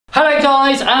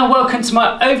guys, and welcome to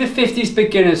my over 50s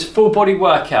beginners full body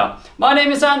workout. My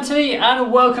name is Anthony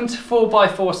and welcome to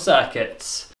 4x4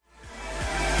 circuits.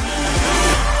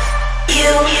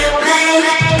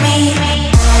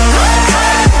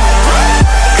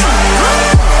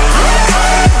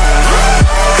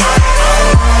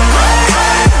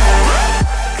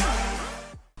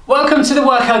 Welcome to the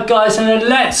workout, guys, and then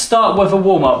let's start with a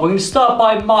warm-up. We're going to start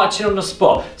by marching on the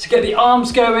spot. So get the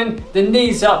arms going, the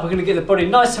knees up. We're going to get the body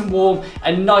nice and warm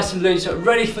and nice and loose,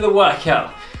 ready for the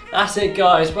workout. That's it,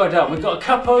 guys, well done. We've got a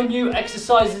couple of new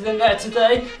exercises in there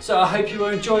today, so I hope you will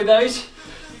enjoy those.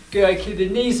 Good, keep the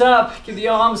knees up, keep the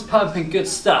arms pumping, good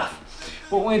stuff.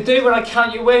 What we're going to do when I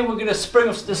count you in, we're going to spring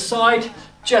off to the side,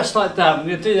 just like that.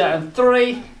 We're going to do that in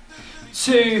 3,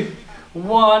 2,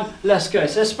 1, let's go.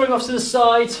 So let's spring off to the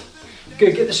side.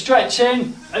 Good, get the stretch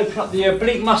in, open up the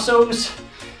oblique muscles.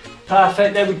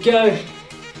 Perfect, there we go.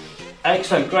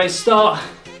 Excellent, great start.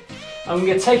 And we're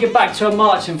going to take it back to a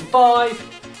march in 5,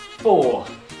 4,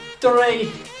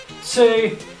 3,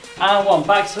 2, and 1.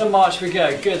 Back to the march we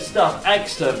go. Good stuff,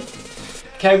 excellent.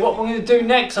 Okay, what we're going to do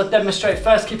next, I'll demonstrate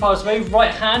first. Keep arms moved,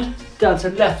 right hand down to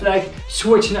left leg,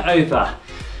 switching it over.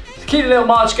 So keep a little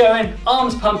march going,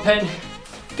 arms pumping.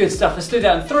 Good stuff, let's do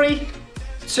that in 3,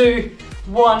 2,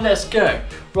 1, let's go.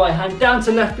 Right hand down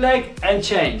to left leg and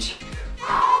change.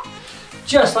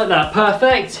 Just like that,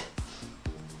 perfect.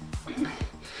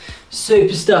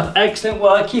 Super stuff, excellent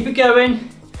work, keep it going.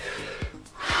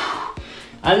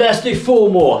 And let's do 4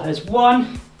 more. There's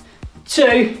 1,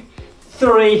 2,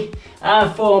 3,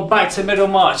 and 4. Back to middle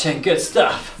marching, good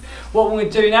stuff. What we're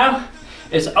going to do now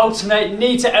is alternate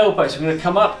knee to elbow. So we're going to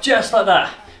come up just like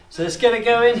that. So let's get it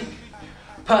going.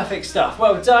 Perfect stuff,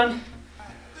 well done.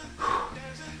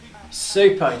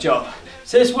 Super job.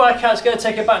 So this workout's going to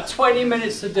take about 20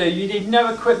 minutes to do. You need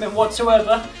no equipment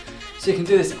whatsoever, so you can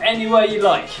do this anywhere you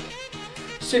like.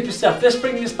 Super stuff. Let's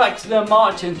bring this back to the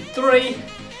march in 3,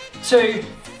 2,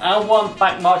 and 1.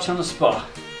 Back march on the spot.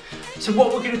 So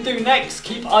what we're going to do next,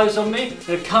 keep eyes on me. We're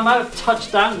going to come out,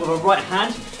 touch down with a right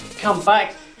hand, come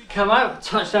back, come out,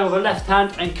 touch down with a left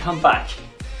hand, and come back.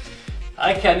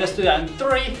 Okay, let's do that in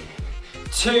 3,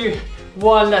 2,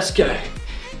 1, let's go.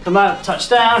 Come out, touch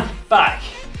down, back.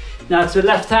 Now to the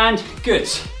left hand, good.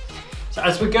 So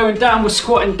as we're going down, we're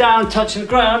squatting down, touching the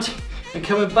ground, and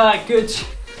coming back, good.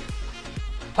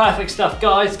 Perfect stuff,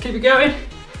 guys, keep it going.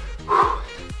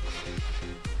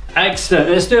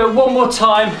 Excellent, let's do it one more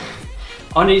time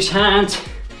on each hand.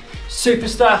 Super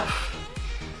stuff,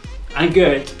 and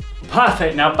good.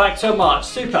 Perfect, now back to a march,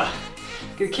 super.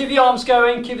 Good, keep the arms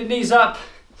going, keep the knees up.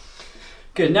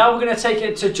 Good, now we're going to take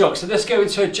it to a jog. So let's go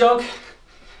into a jog.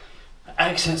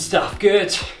 Excellent stuff,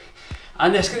 good.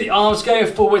 And let's get the arms going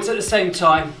forwards at the same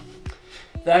time.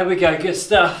 There we go, good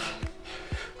stuff.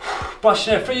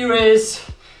 Brushing it through your ears.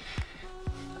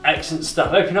 Excellent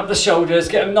stuff, open up the shoulders,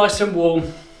 get them nice and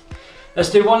warm. Let's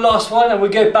do one last one and we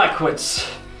go backwards.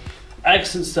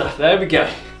 Excellent stuff, there we go.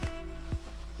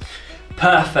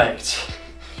 Perfect.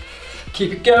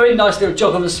 Keep it going, nice little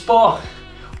jog on the spot.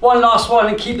 One last one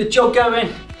and keep the jog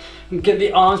going and get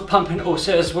the arms pumping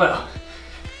also as well.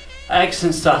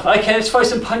 Excellent stuff. Okay, let's throw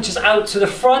some punches out to the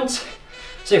front.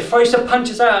 So throw some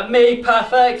punches out at me,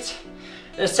 perfect.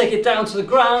 Let's take it down to the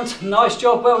ground. Nice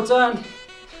job, well done.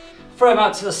 Throw them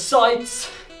out to the sides.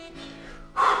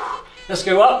 Let's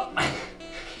go up.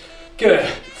 Good.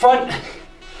 Front.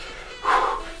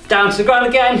 Down to the ground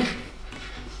again.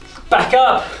 Back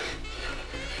up.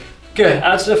 Good.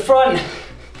 Out to the front.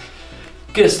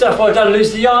 Good stuff, well done.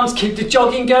 Lose the arms, keep the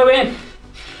jogging going.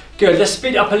 Good, let's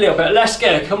speed it up a little bit. Let's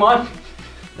go, come on.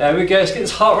 There we go, let's get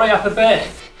this heart rate up a bit.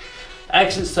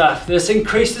 Excellent stuff. Let's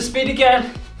increase the speed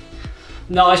again.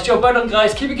 Nice job, well done,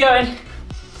 guys. Keep it going.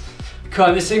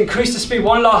 Come on, let's increase the speed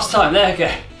one last time. There we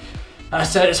go.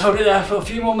 That's it, let's hold it there for a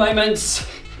few more moments.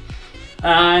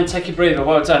 And take a breather,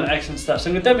 well done, excellent stuff. So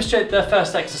I'm going to demonstrate the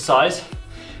first exercise,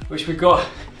 which we've got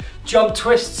jump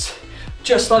twists,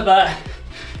 just like that.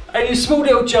 Only a small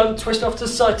little jump, twist off to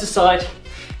side,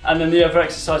 and then the other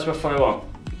exercise will follow on.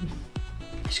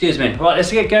 Excuse me. Right, let's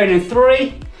get going in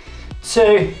 3,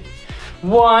 2,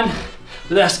 1.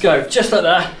 Let's go, just like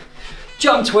that.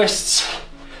 Jump twists.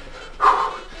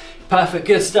 Perfect,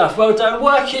 good stuff. Well done.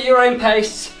 Work at your own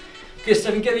pace. Good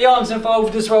stuff. And get the arms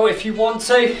involved as well if you want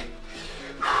to.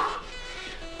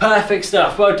 Perfect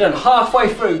stuff. Well done.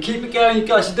 Halfway through. Keep it going. You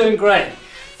guys are doing great.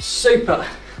 Super.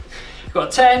 You've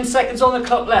got 10 seconds on the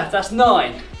clock left. That's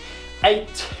 9,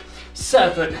 8,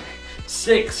 7,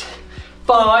 6,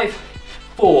 5,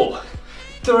 4,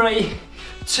 3,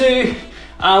 2,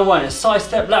 and 1. A side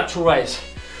step lateral raise.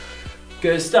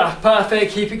 Good stuff,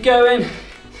 perfect, keep it going.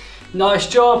 Nice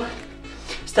job.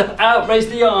 step out, raise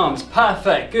the arms,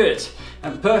 perfect, good.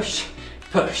 And push,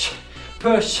 push,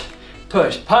 push,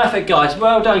 push, perfect guys,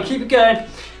 well done, keep it going.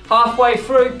 Halfway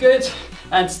through, good,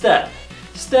 and step,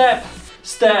 step,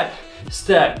 step,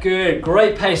 step, good,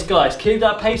 great pace guys, keep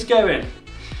that pace going.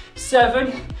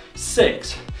 7,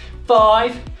 6,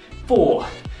 5, 4,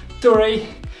 3,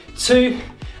 2,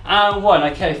 and 1.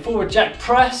 Okay, forward jack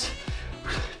press,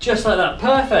 just like that,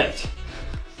 perfect.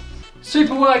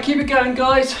 Super work, keep it going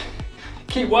guys.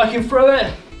 Keep working through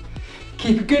it.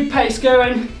 Keep a good pace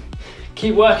going.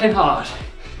 Keep working hard.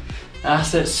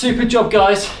 That's it, super job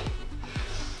guys.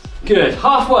 Good,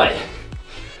 halfway.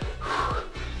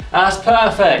 That's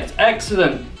perfect,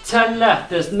 excellent. 10 left,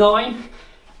 there's 9,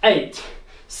 8,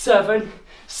 7,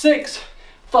 6,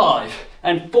 5,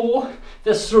 and 4,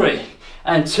 there's 3,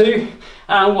 and 2,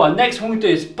 and 1. Next one we do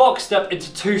is box step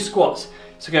into 2 squats.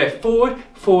 So go forward,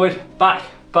 forward, back,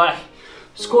 back,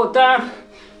 squat down,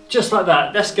 just like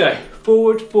that. Let's go,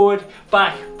 forward, forward,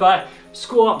 back, back,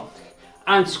 squat,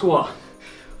 and squat.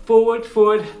 Forward,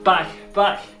 forward, back,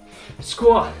 back,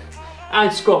 squat,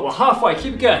 and squat. We're halfway,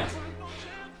 keep it going.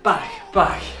 Back,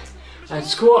 back, and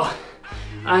squat,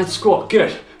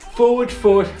 good. Forward,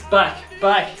 forward, back,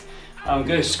 back. I'm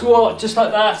going to squat just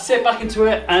like that, sit back into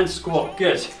it and squat,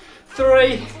 good.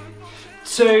 3,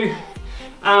 2,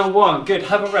 and 1, good.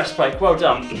 Have a rest break, well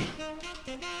done.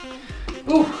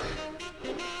 Ooh.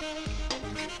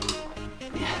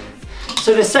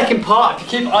 So the second part,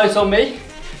 if you keep eyes on me,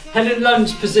 head in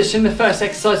lunge position, the first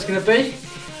exercise is going to be,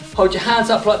 hold your hands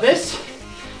up like this.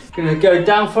 Going to go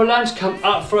down for a lunge, come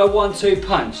up for a 1-2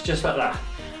 punch, just like that.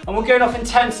 And we're going off in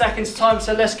 10 seconds time,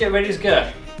 so let's get ready to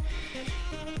go.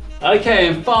 Okay,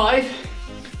 in 5,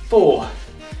 4,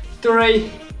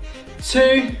 3,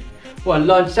 2, 1.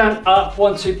 Lunge down, up,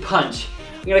 1-2 punch.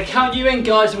 I'm going to count you in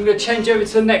guys, and we're going to change over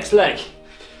to the next leg.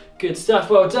 Good stuff,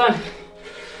 well done.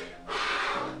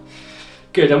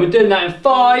 Good, and we're doing that in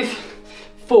 5,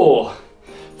 4,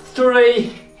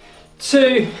 3,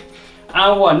 2,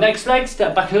 and 1. Next leg,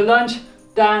 step back in the lunge,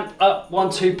 down, up,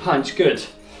 1-2 punch, good.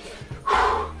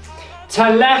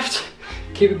 10 left,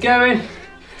 keep it going.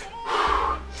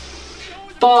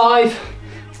 5,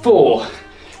 4,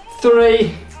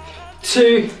 3,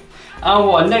 2, and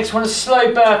 1. Next one is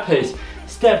slow burpees.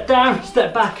 Step down,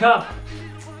 step back up,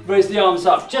 raise the arms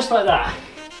up, just like that.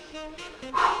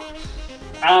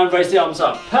 And raise the arms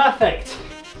up, perfect.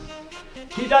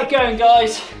 Keep that going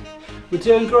guys, we're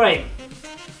doing great.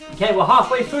 Okay, we're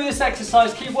halfway through this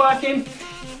exercise, keep working.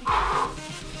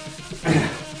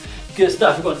 Good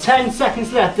stuff, we've got 10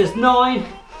 seconds left. There's 9,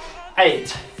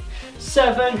 8,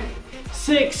 7,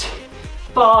 6,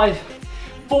 5,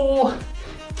 4,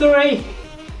 3,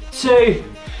 2,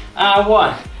 and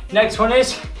 1. Next one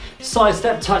is side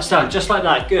step touchdown, just like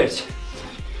that, good.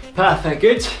 Perfect,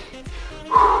 good.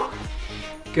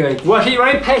 Good, work at your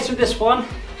own pace with this one.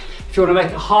 If you want to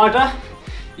make it harder,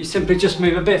 you simply just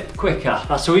move a bit quicker.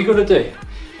 That's all you got to do.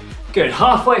 Good,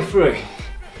 halfway through.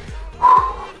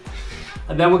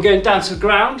 And then we're going down to the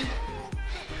ground.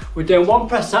 We're doing 1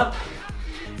 press up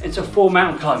into 4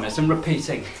 mountain climbers and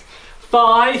repeating.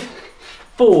 5,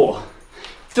 4,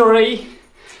 3,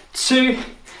 2,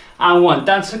 and 1.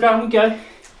 Down to the ground we go.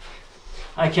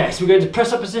 Okay, so we're going to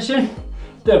press up position.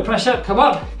 Do a press up, come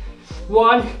up.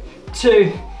 1,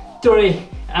 2, 3,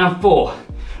 and 4.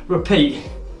 Repeat.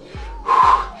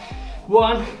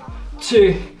 1,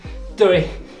 2, 3,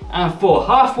 and 4.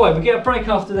 Halfway, we get a break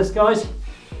after this, guys.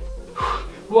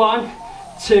 1,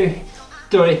 2,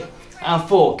 3, and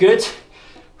 4. Good.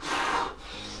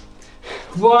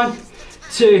 1,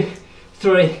 2,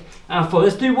 3, and 4.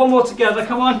 Let's do one more together,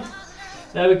 come on.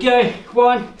 There we go.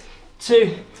 1,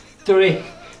 2, 3,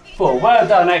 4. Well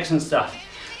done, excellent stuff.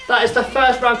 That is the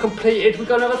first round completed. We've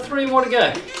got another 3 more to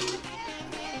go.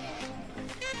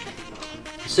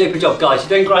 Super job, guys.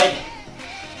 You're doing great.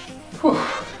 Whew.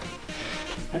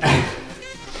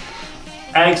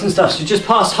 Excellent stuff. So just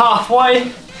past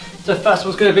halfway. So first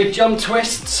one's going to be jump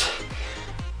twists.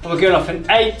 And we're going off in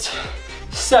 8,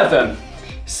 7,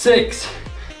 6,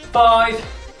 5,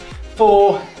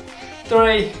 4,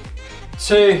 3,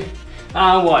 2,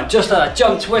 and 1. Just like that,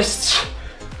 jump twists.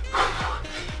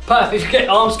 Perfect, you get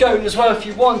arms going as well if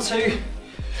you want to.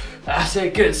 That's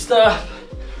it, good stuff.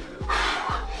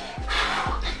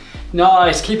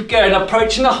 Nice, keep it going,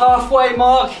 approaching the halfway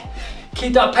mark.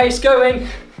 Keep that pace going.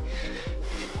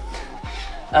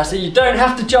 That's it, you don't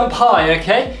have to jump high,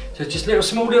 okay? So just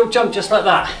small little jump just like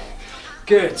that.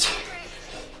 Good.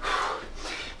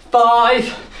 5,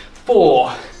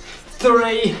 4,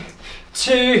 3,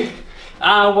 2,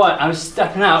 and 1. I'm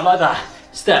stepping out like that.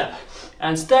 Step,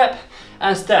 and step,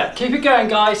 and step. Keep it going,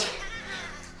 guys.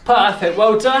 Perfect,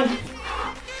 well done.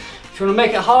 If you want to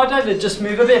make it harder, then just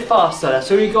move a bit faster.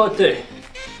 That's all you got to do.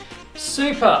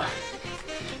 Super.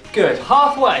 Good,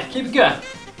 halfway, keep it going.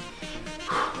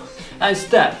 And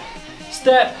step,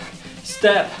 step,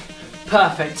 step.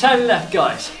 Perfect, 10 left,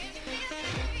 guys.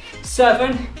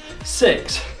 7,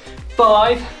 6,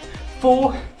 5,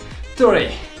 4,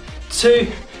 3,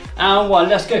 2, and 1.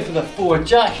 Let's go for the forward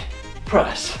jack,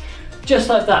 press. Just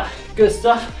like that, good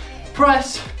stuff.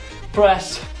 Press,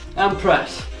 press, and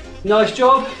press. Nice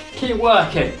job, keep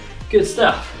working, good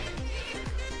stuff.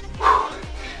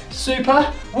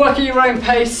 Super, work at your own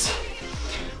pace.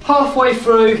 Halfway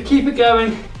through, keep it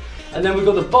going. And then we've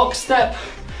got the box step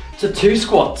to 2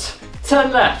 squats.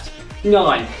 10 left,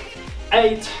 9,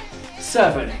 8,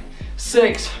 7,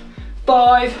 6,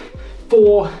 5,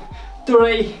 4,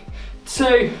 3,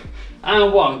 2,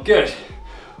 and 1. Good.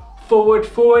 Forward,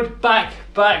 forward, back,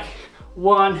 back,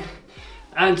 1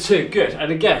 and 2. Good.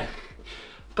 And again,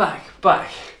 back,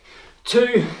 back,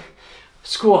 2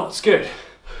 squats. Good.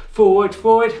 Forward,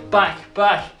 forward, back,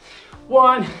 back,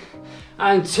 1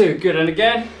 and 2. Good. And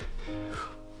again,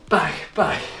 back,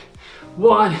 back,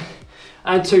 1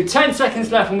 and 2. 10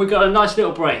 seconds left and we've got a nice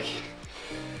little break.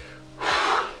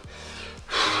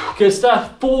 Good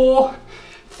stuff. 4,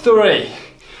 3,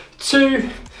 2,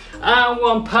 and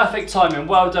 1. Perfect timing.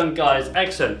 Well done, guys.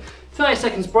 Excellent. 30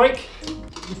 seconds break.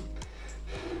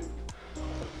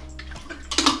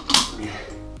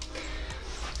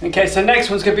 Okay, so next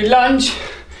one's going to be lunge.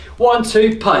 1,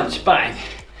 2, punch, bang.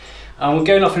 And we're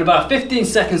going off in about 15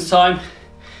 seconds time.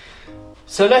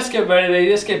 So let's get ready,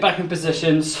 let's get back in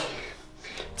positions.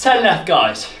 10 left,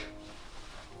 guys.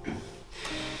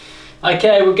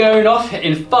 Okay, we're going off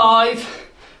in 5,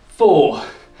 4,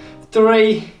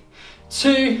 3,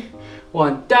 2,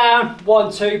 1, down,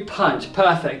 1, 2, punch.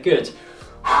 Perfect, good.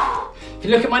 If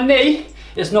you look at my knee,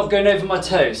 it's not going over my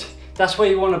toes. That's where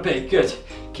you want to be, good.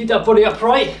 Keep that body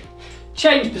upright.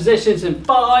 Change positions in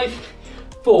 5,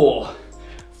 4,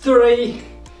 3,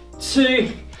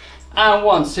 2, and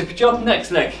 1. Super job.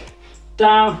 Next leg.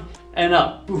 Down and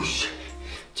up. Whoosh.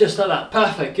 Just like that.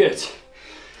 Perfect. Good.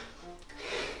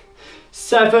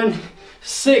 7,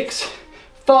 6,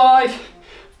 5,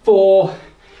 4,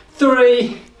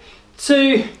 3,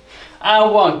 2,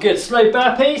 and 1. Good. Slow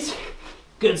burpees.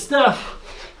 Good stuff.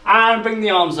 And bring the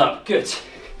arms up. Good.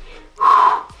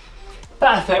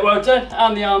 Perfect. Well done.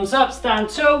 And the arms up. Stand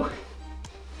tall.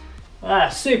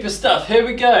 Super stuff. Here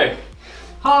we go.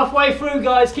 Halfway through,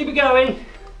 guys, keep it going.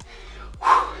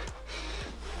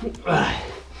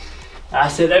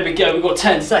 That's it, there we go. We've got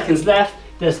 10 seconds left.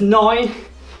 There's 9,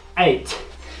 8,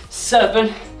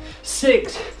 7,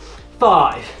 6,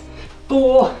 5,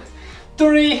 4,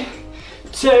 3,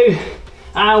 2,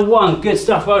 and 1. Good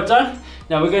stuff, well done.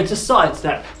 Now we're going to side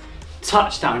step,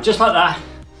 touchdown, just like that.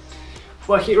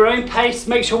 Work at your own pace.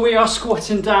 Make sure we are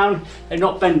squatting down and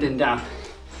not bending down.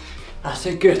 That's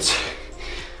it, good.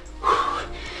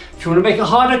 If you want to make it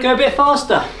harder, go a bit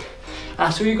faster.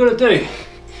 That's what you've got to do.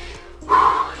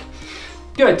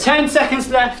 Good, 10 seconds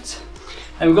left.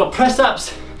 And we've got press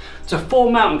ups to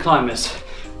 4 mountain climbers.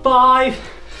 5,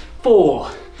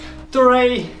 4,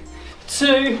 3,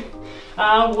 2,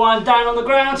 and 1. Down on the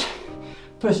ground.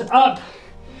 Push up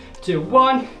to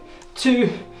 1,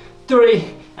 2, 3,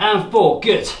 and 4.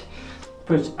 Good.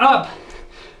 Push up.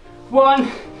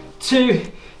 1,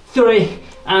 2, 3,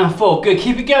 and 4. Good,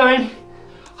 keep it going.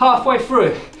 Halfway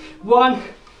through. 1,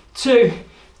 2,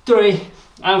 3,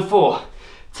 and 4.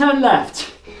 10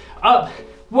 left. Up.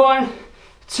 1,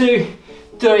 2,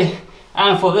 3,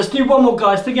 and 4. Let's do one more,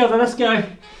 guys, together. Let's go.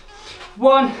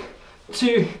 1,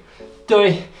 2,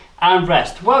 3, and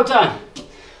rest. Well done.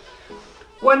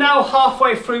 We're now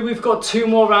halfway through. We've got 2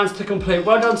 more rounds to complete.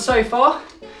 Well done so far.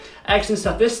 Excellent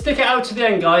stuff. Let's stick it out to the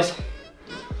end, guys.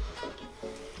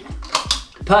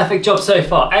 Perfect job so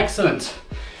far. Excellent.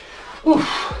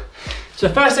 Oof. So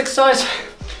first exercise,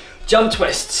 jump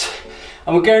twists.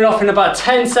 And we're going off in about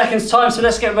 10 seconds time, so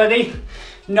let's get ready.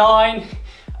 9,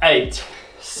 8,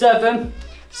 7,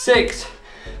 6,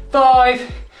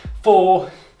 5,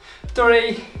 4,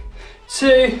 3,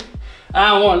 2,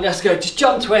 and 1. Let's go, just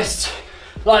jump twists,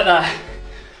 like that.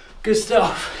 Good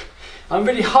stuff. I'm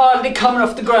really hardly coming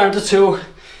off the ground at all.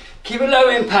 Keep it low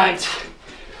impact.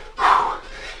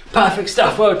 Perfect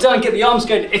stuff, well done. Get the arms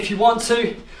going if you want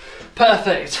to.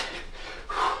 Perfect.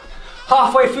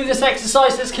 Halfway through this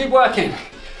exercise, let's keep working.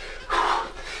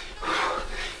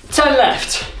 10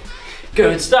 left.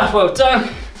 Good stuff, well done.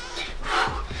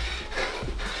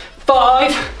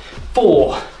 5,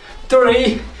 4,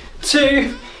 3,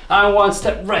 2, and 1.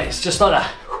 Step raise, just like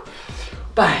that.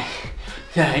 Bang.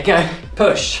 There you go.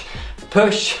 Push,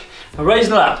 push, And raise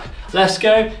it up. Let's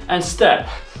go, and step,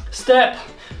 step,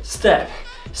 step,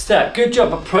 step. Good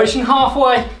job, approaching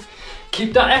halfway.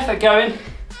 Keep that effort going.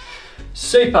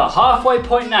 Super, halfway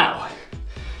point now.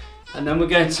 And then we're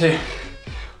going to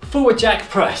forward jack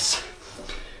press.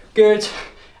 Good,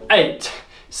 8,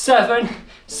 7,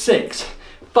 6,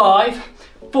 5,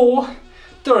 4,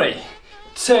 3,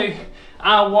 2,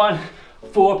 and 1,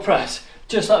 forward press.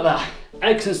 Just like that,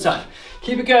 excellent stuff.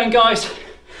 Keep it going, guys.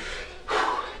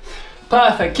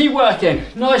 Perfect, keep working,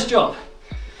 nice job.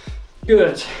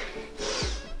 Good.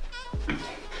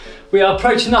 We are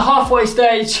approaching the halfway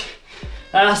stage.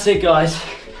 That's it, guys.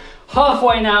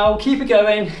 Halfway now, keep it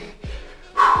going.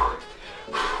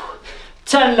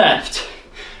 10 left.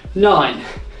 9,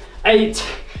 8,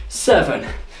 7,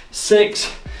 6,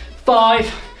 5,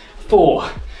 4,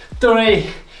 3,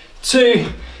 2,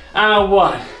 and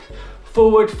 1.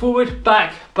 Forward, forward,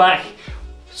 back, back,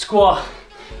 squat,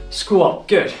 squat.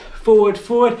 Good. Forward,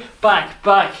 forward, back,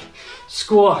 back,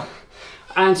 squat,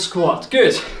 and squat.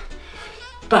 Good.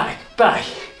 Back, back,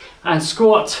 and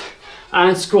squat,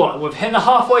 and squat. We've hit the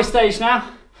halfway stage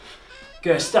now.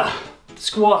 Good stuff.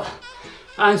 Squat,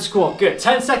 and squat. Good.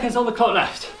 10 seconds on the clock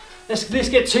left. Let's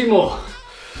get 2 more.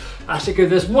 That's it. Good.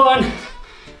 There's 1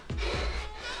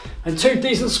 and 2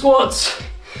 decent squats.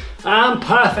 And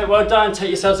perfect. Well done. Take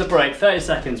yourselves a break. 30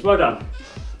 seconds. Well done.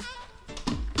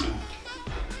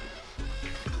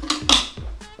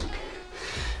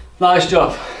 Nice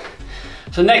job.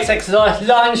 So next exercise,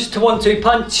 lunge to 1-2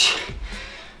 punch.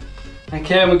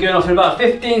 Okay, and we're going off in about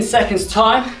 15 seconds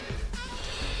time.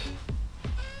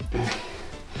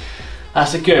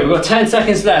 That's it, good. We've got 10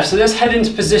 seconds left, so let's head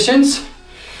into positions.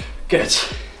 Good.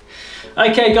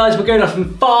 Okay guys, we're going off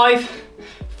in 5,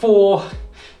 4,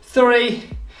 3,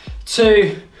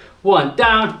 2, 1.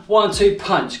 Down, 1-2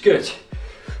 punch, good.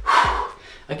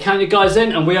 I count you guys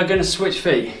in and we are going to switch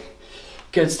feet.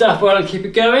 Good stuff, well done, keep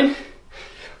it going.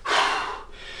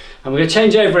 And we're going to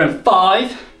change over in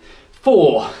 5,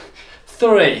 4,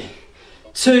 3,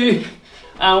 2,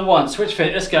 and 1. Switch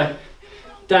feet, let's go.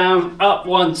 Down, up,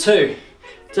 1, 2.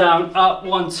 Down, up,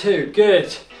 1, 2.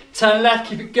 Good. Turn left,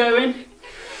 keep it going.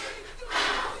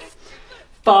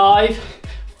 5,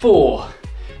 4,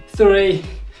 3,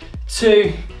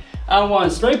 2, and 1.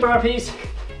 Slow burpees.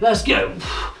 Let's go.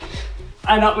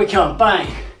 And up we come. Bang.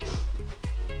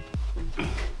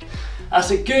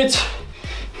 That's it, good.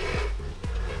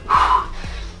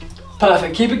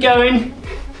 Perfect, keep it going.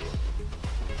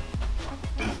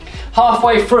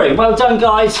 Halfway through, well done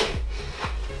guys.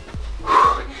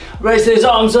 Raise those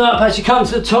arms up as you come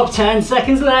to the top. 10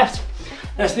 seconds left.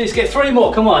 Let's at least get 3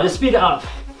 more, come on, let's speed it up.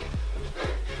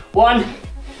 1,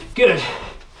 good.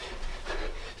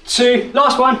 2,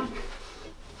 last one.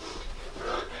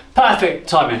 Perfect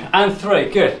timing, and 3,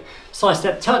 good. Side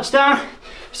step touchdown.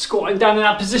 Squatting down in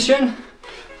that position.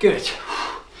 Good.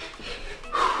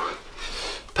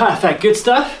 Perfect, good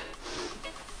stuff.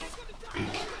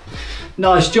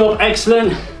 Nice job,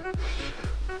 excellent.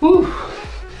 Woo.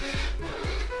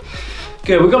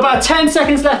 Good, we've got about 10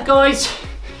 seconds left, guys.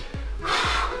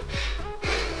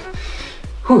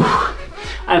 Whew.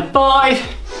 And 5,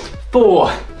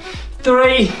 4,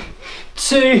 3,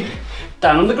 2,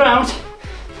 down on the ground.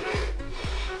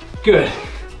 Good.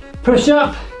 Push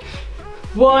up.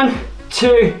 1,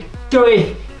 2,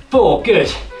 3, 4.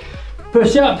 Good.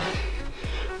 Push up.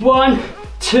 1,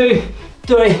 2,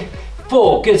 3,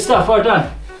 4. Good stuff. Well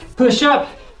done. Push up.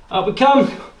 Up we come.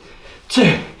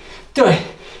 2, 3,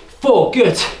 4.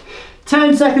 Good.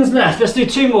 10 seconds left. Let's do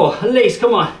 2 more. At least.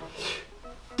 Come on.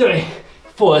 3,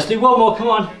 4. Let's do 1 more. Come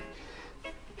on.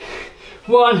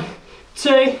 1,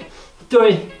 2,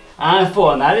 3, and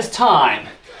 4. And that is time.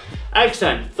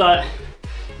 Excellent.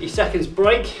 30 seconds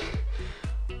break.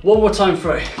 1 more time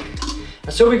through.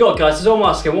 That's all we got, guys. That's all I'm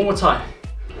asking. 1 more time.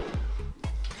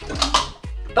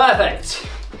 Perfect.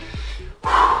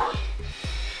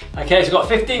 Okay, so we've got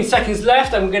 15 seconds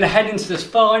left and we're going to head into this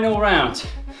final round.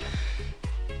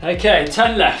 Okay,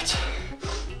 10 left.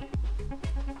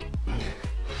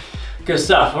 Good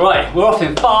stuff. All right, we're off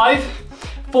in 5,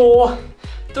 4,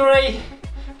 3,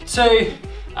 2,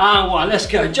 and 1. Let's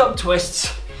go. Jump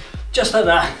twists. Just like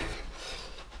that.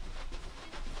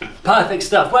 Perfect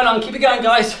stuff. Well done. Keep it going,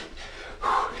 guys.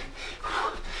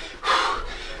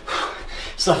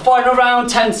 It's the final round.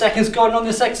 10 seconds gone on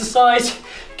this exercise.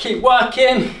 Keep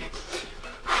working.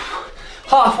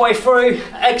 Halfway through.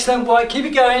 Excellent work. Keep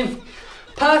it going.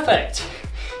 Perfect.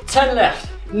 10 left.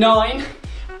 9,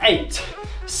 8,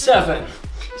 7,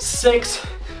 6,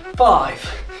 5,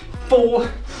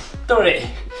 4, 3,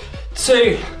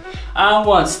 2, and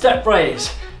 1. Step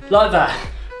raise. Like that.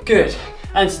 Good.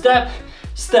 And step,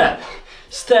 step,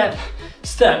 step,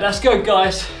 step. Let's go,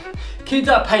 guys. Keep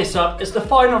that pace up. It's the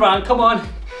final round, come on.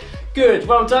 Good,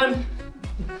 well done.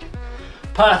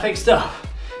 Perfect stuff.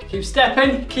 Keep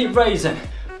stepping, keep raising.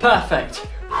 Perfect.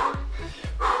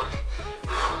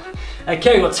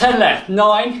 Okay, we've got 10 left.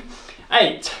 9,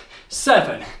 8,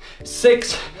 7,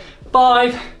 6,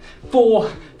 5,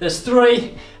 4, there's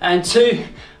 3, and 2,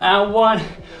 and 1.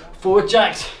 Forward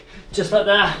jacks, just like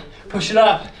that. Push it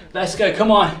up, let's go,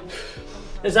 come on.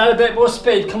 Let's add a bit more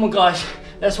speed, come on guys.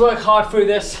 Let's work hard through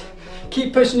this.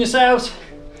 Keep pushing yourselves.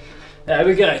 There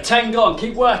we go, 10 gone,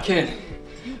 keep working.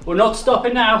 We're not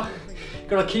stopping now.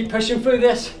 Gotta keep pushing through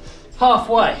this.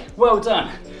 Halfway, well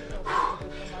done.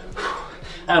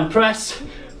 And press,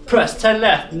 press, 10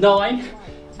 left. 9,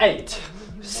 8,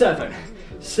 7,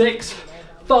 6,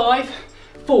 5,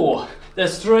 4.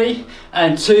 There's 3,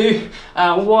 and 2,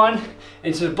 and 1.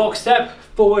 Into the box step,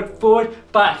 forward, forward,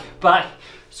 back, back.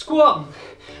 Squat,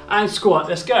 and squat,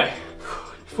 let's go.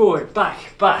 Forward,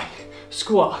 back, back,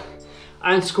 squat,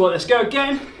 and squat. Let's go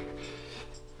again.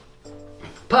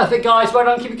 Perfect, guys, well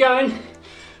done, keep it going.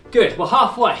 Good, we're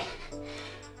halfway.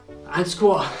 And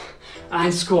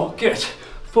squat, good.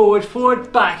 Forward,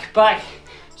 forward, back, back,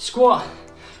 squat,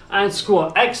 and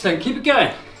squat. Excellent, keep it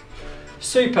going.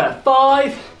 Super,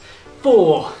 5,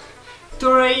 4,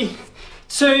 3,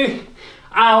 2,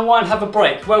 and 1, have a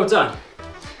break, well done.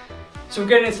 So we're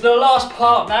getting into the last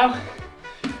part now.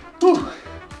 Whew.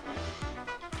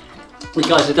 You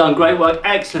guys have done great work,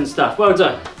 excellent stuff, well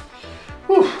done.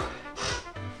 Whew.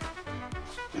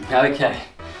 Okay,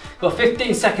 got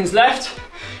 15 seconds left.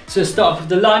 So start off with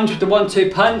the lunge with the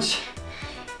 1-2 punch.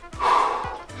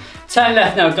 10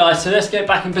 left now, guys, so let's get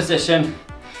back in position.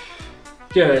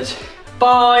 Good.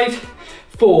 5,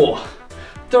 4,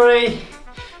 3,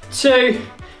 2,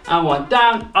 and 1.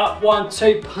 Down, up,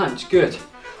 1-2 punch, good.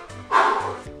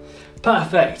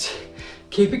 Perfect.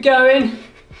 Keep it going.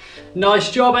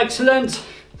 Nice job, excellent.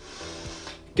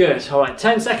 Good, all right,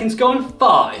 10 seconds gone.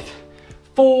 5,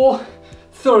 4,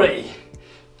 3,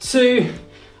 2,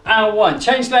 and 1.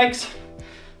 Change legs.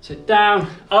 So down,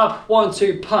 up,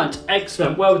 1-2 punch.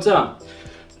 Excellent, well done.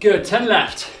 Good, 10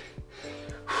 left.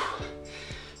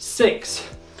 6,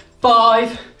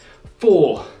 5,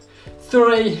 4,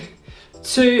 3,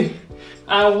 2,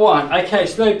 and 1. Okay,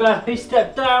 slow burpee,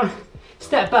 step down,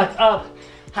 step back up,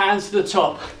 hands to the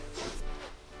top.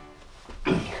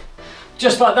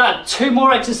 Just like that, 2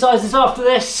 more exercises after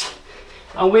this,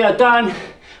 and we are done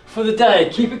for the day.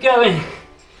 Keep it going.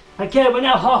 Okay, we're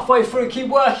now halfway through, keep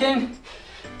working.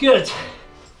 Good.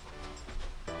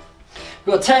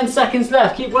 We've got 10 seconds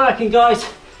left, keep working, guys.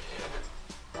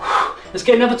 Let's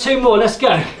get another 2 more, let's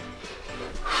go.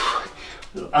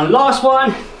 And last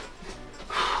one.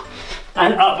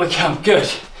 And up we come, good.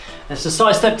 That's a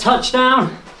side step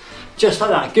touchdown. Just like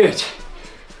that, good.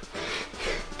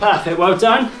 Perfect, well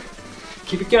done.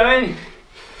 Keep it going.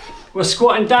 We're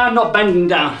squatting down, not bending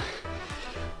down.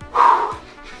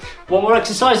 One more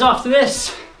exercise after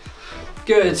this.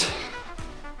 Good.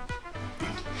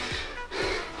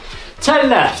 10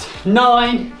 left.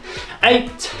 9,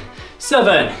 8,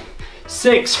 7,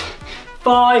 6,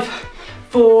 5,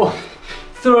 4,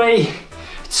 3,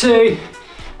 2,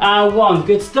 and 1.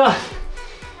 Good stuff.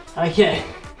 Okay.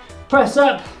 Press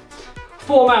up.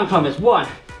 4 mountain climbers. 1,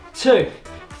 2,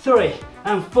 3,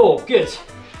 and 4. Good.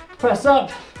 Press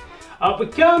up. Up we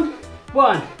come.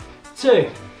 1, 2,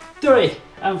 3,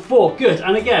 and 4. Good.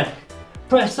 And again.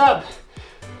 Press up.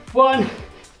 1,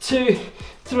 2,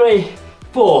 3,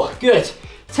 4. Good.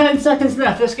 10 seconds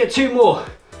left. Let's get 2 more.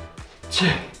 2,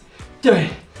 3,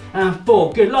 and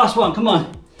 4. Good. Last one. Come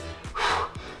on.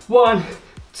 1,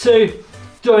 2,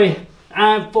 3,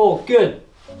 and 4. Good.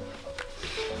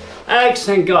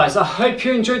 Excellent, guys. I hope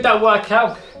you enjoyed that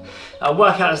workout. Our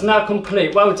workout is now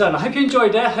complete. Well done. I hope you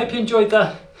enjoyed it. I hope you enjoyed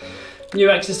the new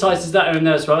exercises that are in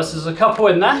there as well. So there's a couple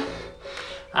in there.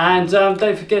 And don't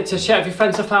forget to share with your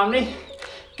friends and family.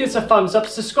 Give us a thumbs up,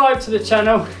 subscribe to the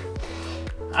channel,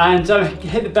 and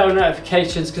hit the bell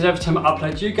notifications, because every time I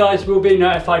upload, you guys will be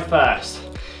notified first.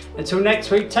 Until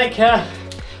next week, take care.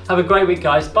 Have a great week,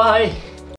 guys. Bye.